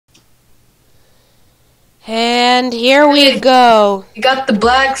And here we go. You got the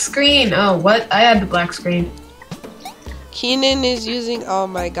black screen. Oh, what? I had the black screen. Keenan is using... Oh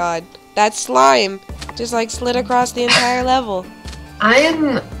my god. That slime just like slid across the entire level. I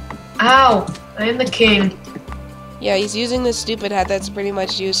am... Ow. I am the king. Yeah, he's using this stupid hat that's pretty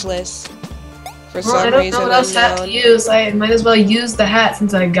much useless. For some I don't reason know what else hat to use. I might as well use the hat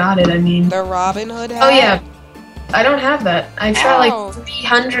since I got it, I mean. The Robin Hood hat? Oh yeah. I don't have that. I shot like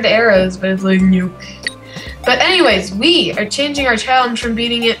 300 arrows, but it's like, nope. But anyways, we are changing our challenge from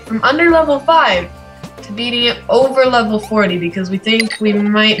beating it from under level 5 to beating it over level 40 because we think we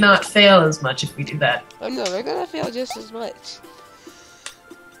might not fail as much if we do that. Oh no, we're gonna fail just as much.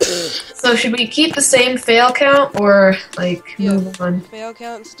 So should we keep the same fail count or like move on? Fail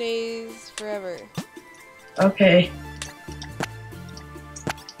count stays forever. Okay.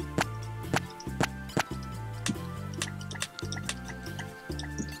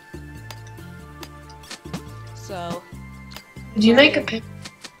 So. Did you make a pick?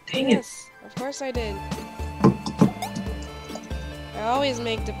 Dang it. Yes, of course I did. I always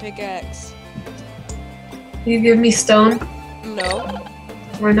make the pickaxe. You give me stone? No.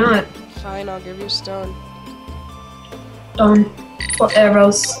 Or not? Fine, I'll give you stone. Stone. For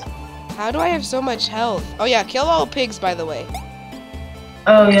arrows. How do I have so much health? Oh yeah, kill all pigs, by the way.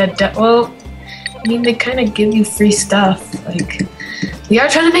 Oh yeah, well, I mean, they kind of give you free stuff. Like, we are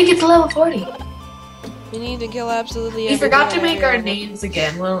trying to make it to level 40. We need to kill absolutely We everything. forgot to make our names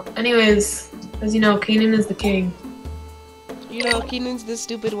again. Well, anyways, as you know, Keenan is the king. You know, Keenan's the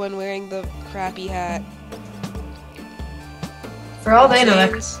stupid one wearing the crappy hat. For all they know,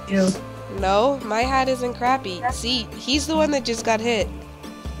 that could be you. No, my hat isn't crappy. See, he's the one that just got hit.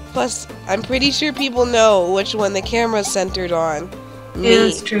 Plus, I'm pretty sure people know which one the camera's centered on. Me. Yeah,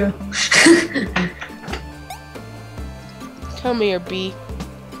 that's true. Come here, B.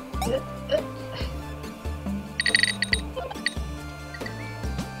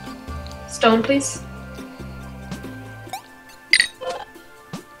 Stone, please.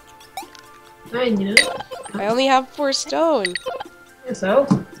 Fine, you know. I only have 4 stone. So?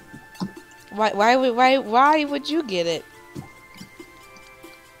 Why would you get it?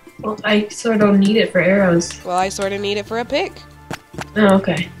 Well, I sort of need it for arrows. Well, I sort of need it for a pick. Oh,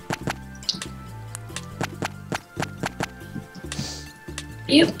 okay.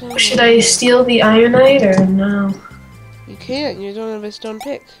 Yep. Should I steal the ironite or no? You can't. You don't have a stone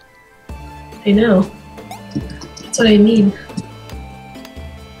pick. I know. That's what I mean.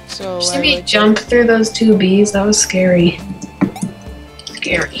 So you see me jump through those 2 bees? That was scary.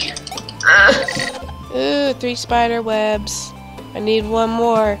 Scary. Ooh, 3 spider webs. I need 1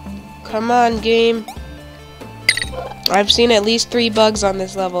 more. Come on, game. I've seen at least 3 bugs on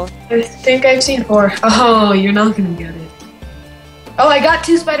this level. I think I've seen 4. Oh, you're not gonna get it. Oh, I got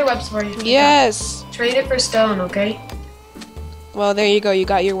 2 spider webs for you. Yes! Trade it for stone, okay? Well, there you go. You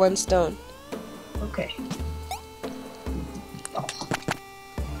got your 1 stone. Okay.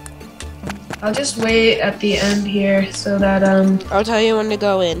 I'll just wait at the end here so that, I'll tell you when to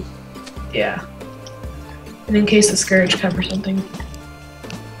go in. Yeah. And in case the scourge comes or something.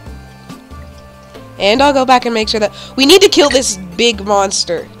 And I'll go back and make sure that... We need to kill this big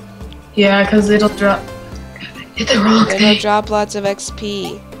monster. Yeah, because it'll drop... Hit the wrong thing. It'll drop lots of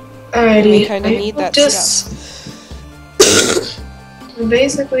XP. Alrighty. We kind of need that stuff.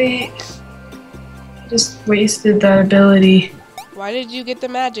 Basically, I just wasted that ability. Why did you get the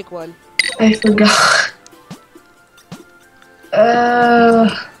magic one? I forgot.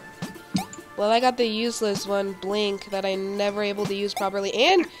 Well, I got the useless one, Blink, that I never able to use properly.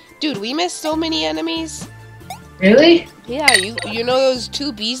 And, dude, we missed so many enemies. Really? Yeah, you know those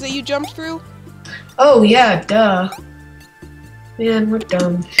 2 bees that you jumped through? Oh, yeah, duh. Man, we're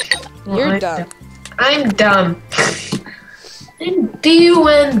dumb. Well, You're dumb. I'm dumb. I'm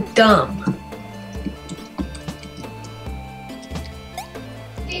D-U-N dumb.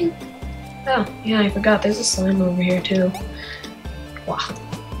 Oh, yeah, I forgot. There's a slime over here, too. Wow.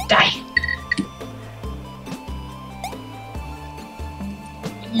 Die.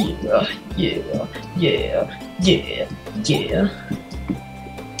 Yeah, yeah, yeah, yeah, yeah.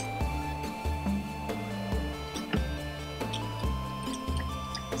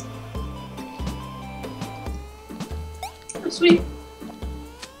 Oh, sweet.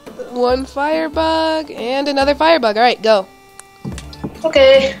 1 firebug and another firebug. Alright, go.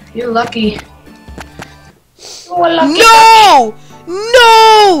 Okay, you're lucky. You're lucky. No!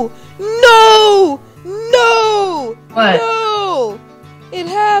 No! No! No! What? No! It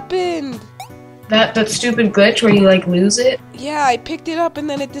happened! That stupid glitch where you like lose it? Yeah, I picked it up and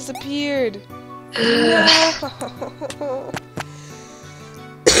then it disappeared. No.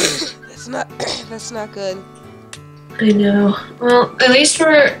 That's not good. I know. Well, at least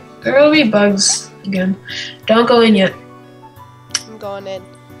there will be bugs again. Don't go in yet. I'm going in.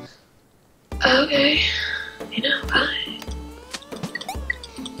 Okay. You know, bye.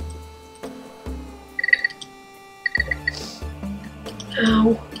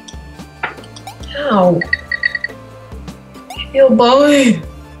 Ow. Ow. I feel bad.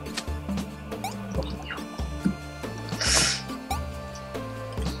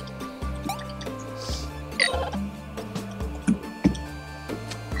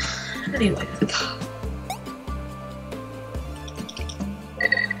 Anyway.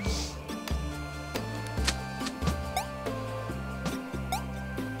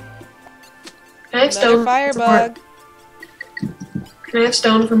 Can I have stone? Firebug. Can I have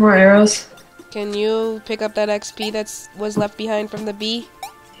stone for more arrows? Can you pick up that XP that was left behind from the bee?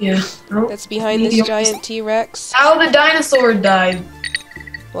 Yeah. Oh. That's behind this giant T-Rex. How the dinosaur died.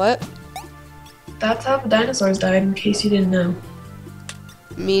 What? That's how the dinosaurs died, in case you didn't know.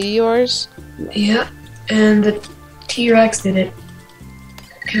 Meteors? Yeah. And the T-Rex did it.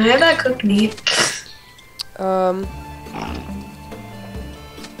 Can I have that cooked meat? Okay,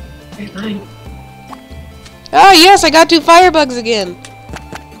 fine. Oh yes, I got 2 firebugs again.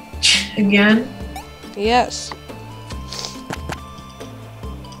 Again? Yes.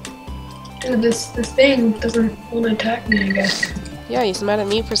 Dude, this thing doesn't want to attack me, I guess. Yeah, he's mad at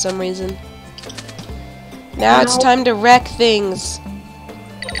me for some reason. Now it's time to wreck things.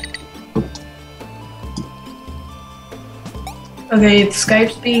 Okay,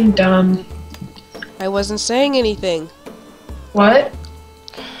 Skype's being dumb. I wasn't saying anything. What?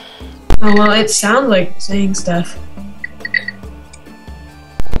 Oh, well, it sounds like saying stuff.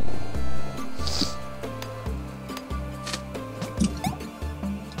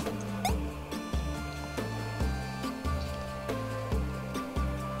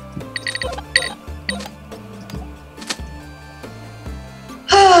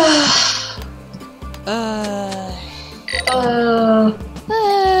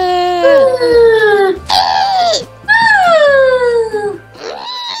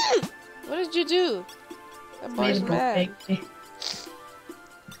 What did you do? That boy's mad.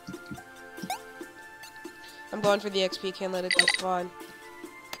 I'm going for the XP, can't let it despawn.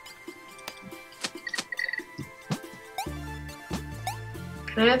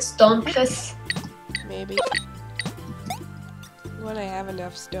 Can I have stone, please? Maybe. When I have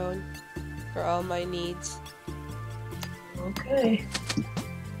enough stone for all my needs. Okay.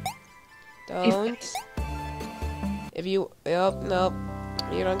 Don't. If you... Nope.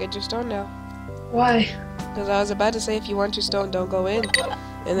 You don't get your stone now. Why? Because I was about to say if you want your stone, don't go in.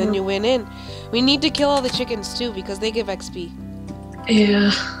 And then you went in. We need to kill all the chickens too, because they give XP.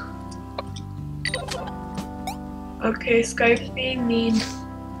 Yeah. Okay, Skype's being mean.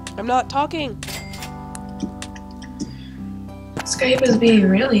 I'm not talking. Skype is being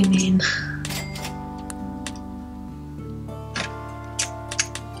really mean.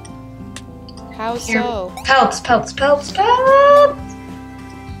 How Here. so? Pelts.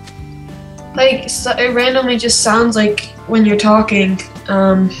 Like, so it randomly just sounds like when you're talking,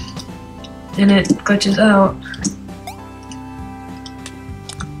 and it glitches out.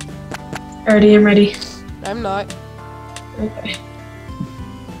 Alrighty, I'm ready. I'm not. Okay.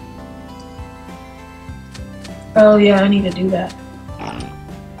 Oh yeah, I need to do that.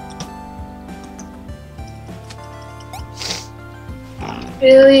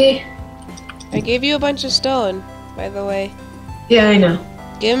 Really? I gave you a bunch of stone, by the way. Yeah, I know.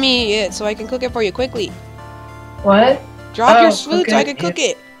 Give me it so I can cook it for you quickly. What? Drop your food okay. so I can cook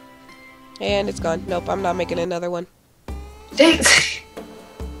it. And it's gone. Nope, I'm not making another one. Thanks.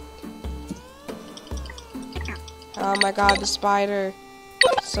 Oh my god, the spider.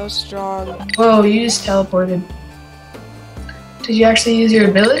 So strong. Whoa, you just teleported. Did you actually use your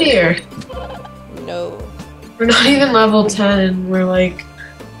ability, or? No. We're not even level 10 and we're like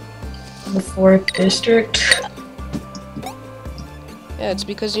in the 4th district. Yeah, it's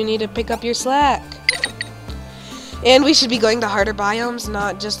because you need to pick up your slack. And we should be going to harder biomes,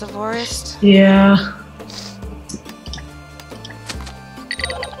 not just the forest. Yeah.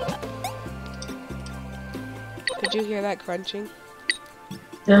 Did you hear that crunching?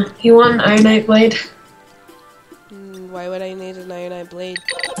 Yeah. You want an Ironite blade? Why would I need an ironite blade?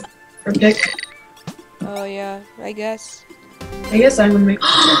 For pick? Oh yeah, I guess. I guess I'm gonna make.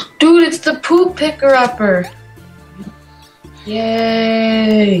 Dude, it's the poop picker upper!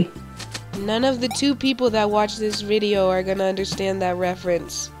 Yay! None of the 2 people that watch this video are gonna understand that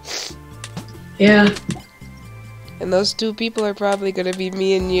reference. Yeah. And those 2 people are probably gonna be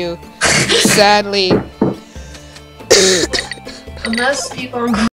me and you. Sadly. Unless people